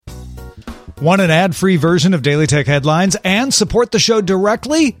Want an ad-free version of Daily Tech Headlines and support the show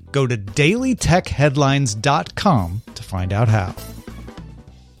directly? Go to dailytechheadlines.com to find out how.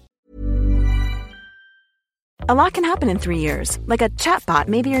 A lot can happen in 3 years, like a chatbot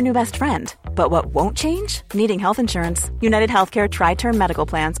may be your new best friend. But what won't change? Needing health insurance. United Healthcare Tri-Term Medical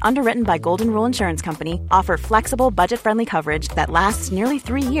Plans, underwritten by Golden Rule Insurance Company, offer flexible, budget-friendly coverage that lasts nearly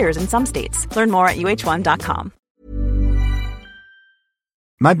 3 years in some states. Learn more at uh1.com.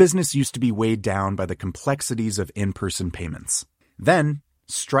 My business used to be weighed down by the complexities of in-person payments. Then,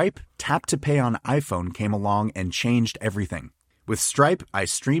 Stripe Tap to Pay on iPhone came along and changed everything. With Stripe, I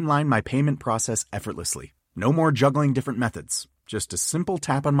streamlined my payment process effortlessly. No more juggling different methods. Just a simple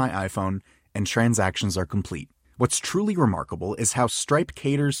tap on my iPhone and transactions are complete. What's truly remarkable is how Stripe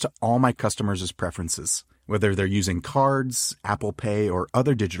caters to all my customers' preferences. Whether they're using cards, Apple Pay, or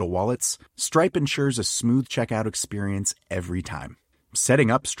other digital wallets, Stripe ensures a smooth checkout experience every time.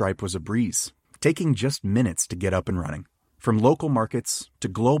 Setting up Stripe was a breeze, taking just minutes to get up and running. From local markets to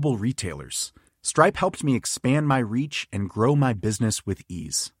global retailers, Stripe helped me expand my reach and grow my business with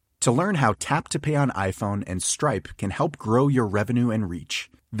ease. To learn how Tap to Pay on iPhone and Stripe can help grow your revenue and reach,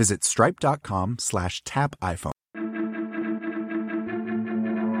 visit stripe.com/tapiphone.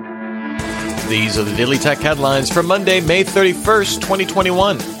 These are the Daily Tech Headlines for Monday, May 31st,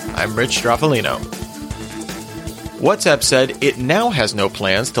 2021. I'm Rich Straffolino. WhatsApp said it now has no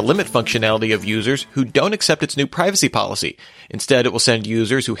plans to limit functionality of users who don't accept its new privacy policy. Instead, it will send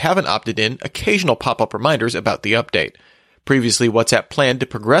users who haven't opted in occasional pop-up reminders about the update. Previously, WhatsApp planned to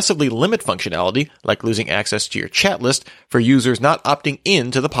progressively limit functionality, like losing access to your chat list, for users not opting in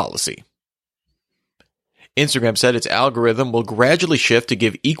to the policy. Instagram said its algorithm will gradually shift to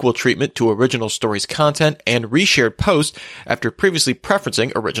give equal treatment to original stories content and reshared posts after previously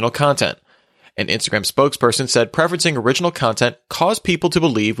preferencing original content. An Instagram spokesperson said preferencing original content caused people to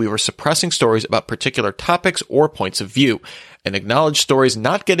believe we were suppressing stories about particular topics or points of view, and acknowledged stories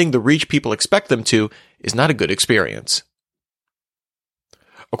not getting the reach people expect them to is not a good experience.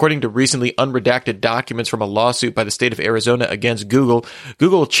 According to recently unredacted documents from a lawsuit by the state of Arizona against Google,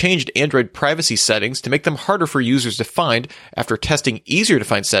 Google changed Android privacy settings to make them harder for users to find after testing easier to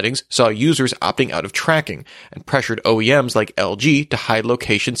find settings saw users opting out of tracking, and pressured OEMs like LG to hide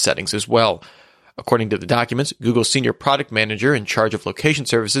location settings as well. According to the documents, Google's senior product manager in charge of location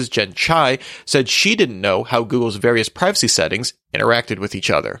services, Jen Chai, said she didn't know how Google's various privacy settings interacted with each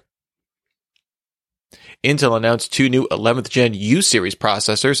other. Intel announced two new 11th Gen U-Series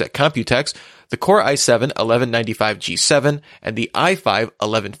processors at Computex, the Core i7-1195G7 and the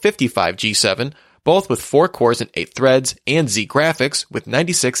i5-1155G7, both with 4 cores and 8 threads, and Z graphics with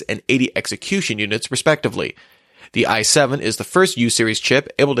 96 and 80 execution units respectively. The i7 is the first U-Series chip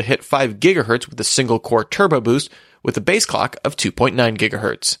able to hit 5 GHz with a single-core turbo boost with a base clock of 2.9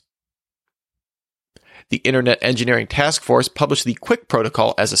 GHz. The Internet Engineering Task Force published the QUIC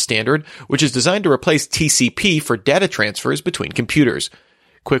protocol as a standard, which is designed to replace TCP for data transfers between computers.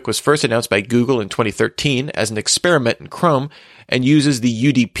 QUIC was first announced by Google in 2013 as an experiment in Chrome and uses the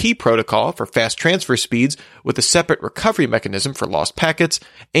UDP protocol for fast transfer speeds with a separate recovery mechanism for lost packets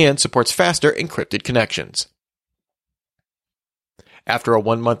and supports faster encrypted connections. After a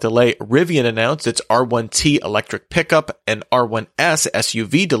 1-month delay, Rivian announced its R1T electric pickup and R1S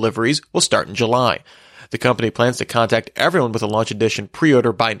SUV deliveries will start in July. The company plans to contact everyone with a Launch Edition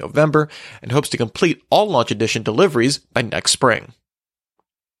pre-order by November and hopes to complete all Launch Edition deliveries by next spring.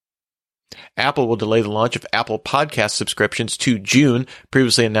 Apple will delay the launch of Apple Podcast subscriptions to June,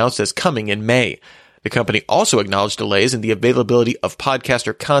 previously announced as coming in May. The company also acknowledged delays in the availability of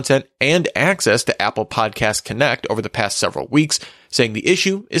podcaster content and access to Apple Podcast Connect over the past several weeks, saying the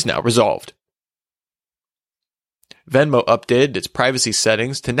issue is now resolved. Venmo updated its privacy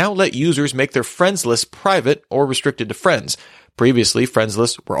settings to now let users make their friends list private or restricted to friends. Previously, friends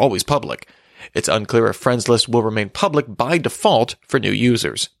lists were always public. It's unclear if friends lists will remain public by default for new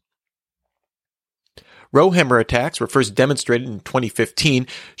users. Rowhammer attacks were first demonstrated in 2015,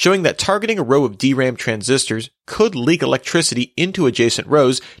 showing that targeting a row of DRAM transistors could leak electricity into adjacent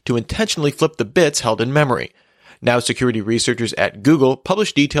rows to intentionally flip the bits held in memory. Now security researchers at Google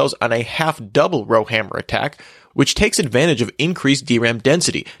published details on a half-double Rowhammer attack, which takes advantage of increased DRAM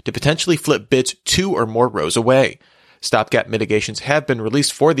density to potentially flip bits 2 or more rows away. Stopgap mitigations have been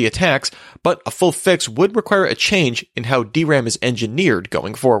released for the attacks, but a full fix would require a change in how DRAM is engineered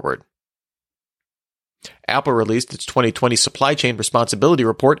going forward. Apple released its 2020 Supply Chain Responsibility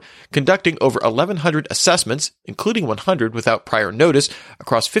Report, conducting over 1,100 assessments, including 100 without prior notice,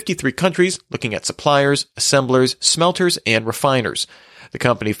 across 53 countries, looking at suppliers, assemblers, smelters, and refiners. The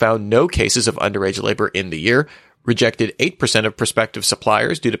company found no cases of underage labor in the year. rejected 8% of prospective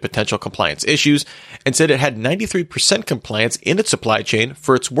suppliers due to potential compliance issues, and said it had 93% compliance in its supply chain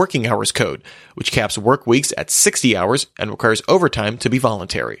for its working hours code, which caps work weeks at 60 hours and requires overtime to be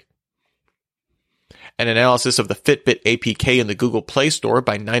voluntary. An analysis of the Fitbit APK in the Google Play Store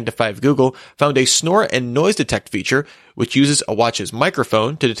by 9to5Google found a snore and noise detect feature, which uses a watch's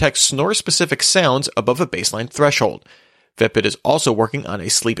microphone to detect snore-specific sounds above a baseline threshold. Fitbit is also working on a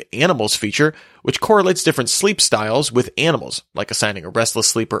sleep animals feature, which correlates different sleep styles with animals, like assigning a restless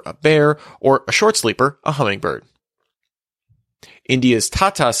sleeper a bear or a short sleeper a hummingbird. India's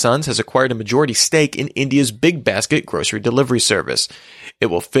Tata Sons has acquired a majority stake in India's Big Basket grocery delivery service. It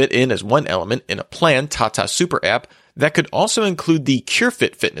will fit in as one element in a planned Tata Super app that could also include the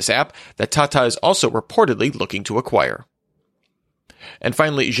CureFit fitness app that Tata is also reportedly looking to acquire. And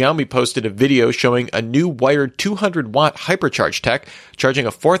finally, Xiaomi posted a video showing a new wired 200-watt hypercharge tech charging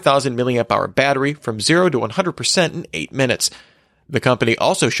a 4,000 mAh battery from 0 to 100% in 8 minutes. The company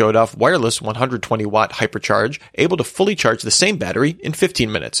also showed off wireless 120-watt hypercharge, able to fully charge the same battery in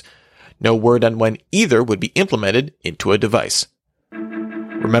 15 minutes. No word on when either would be implemented into a device.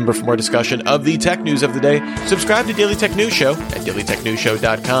 Remember, for more discussion of the tech news of the day, subscribe to Daily Tech News Show at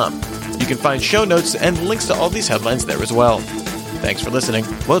dailytechnewsshow.com. You can find show notes and links to all these headlines there as well. Thanks for listening.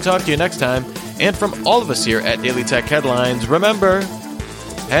 We'll talk to you next time. And from all of us here at Daily Tech Headlines, remember,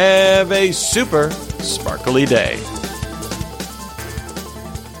 have a super sparkly day.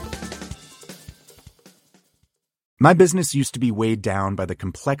 My business used to be weighed down by the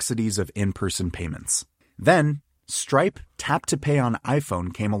complexities of in-person payments. Then, Stripe Tap to Pay on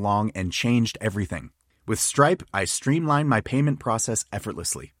iPhone came along and changed everything. With Stripe, I streamlined my payment process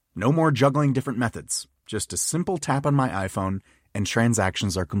effortlessly. No more juggling different methods. Just a simple tap on my iPhone and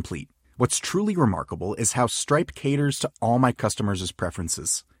transactions are complete. What's truly remarkable is how Stripe caters to all my customers'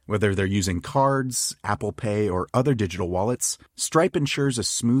 preferences. Whether they're using cards, Apple Pay, or other digital wallets, Stripe ensures a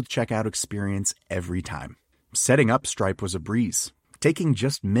smooth checkout experience every time. Setting up Stripe was a breeze, taking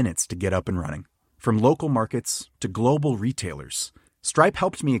just minutes to get up and running. From local markets to global retailers, Stripe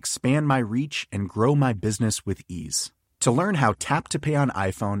helped me expand my reach and grow my business with ease. To learn how Tap to Pay on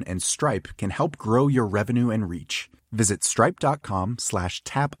iPhone and Stripe can help grow your revenue and reach, visit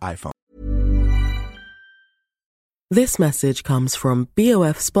stripe.com/tapiphone. This message comes from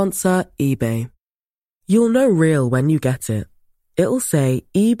BOF sponsor eBay. You'll know real when you get it. It'll say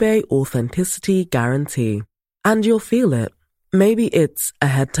eBay Authenticity Guarantee. And you'll feel it. Maybe it's a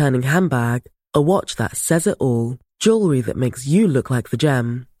head-turning handbag, a watch that says it all, jewelry that makes you look like the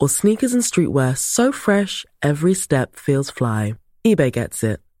gem, or sneakers and streetwear so fresh every step feels fly. eBay gets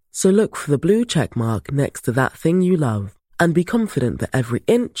it. So look for the blue check mark next to that thing you love and be confident that every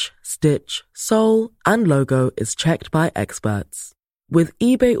inch, stitch, sole, and logo is checked by experts. With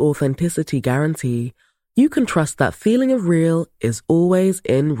eBay Authenticity Guarantee, you can trust that feeling of real is always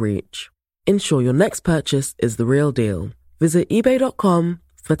in reach. Ensure your next purchase is the real deal. Visit ebay.com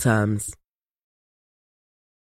for terms.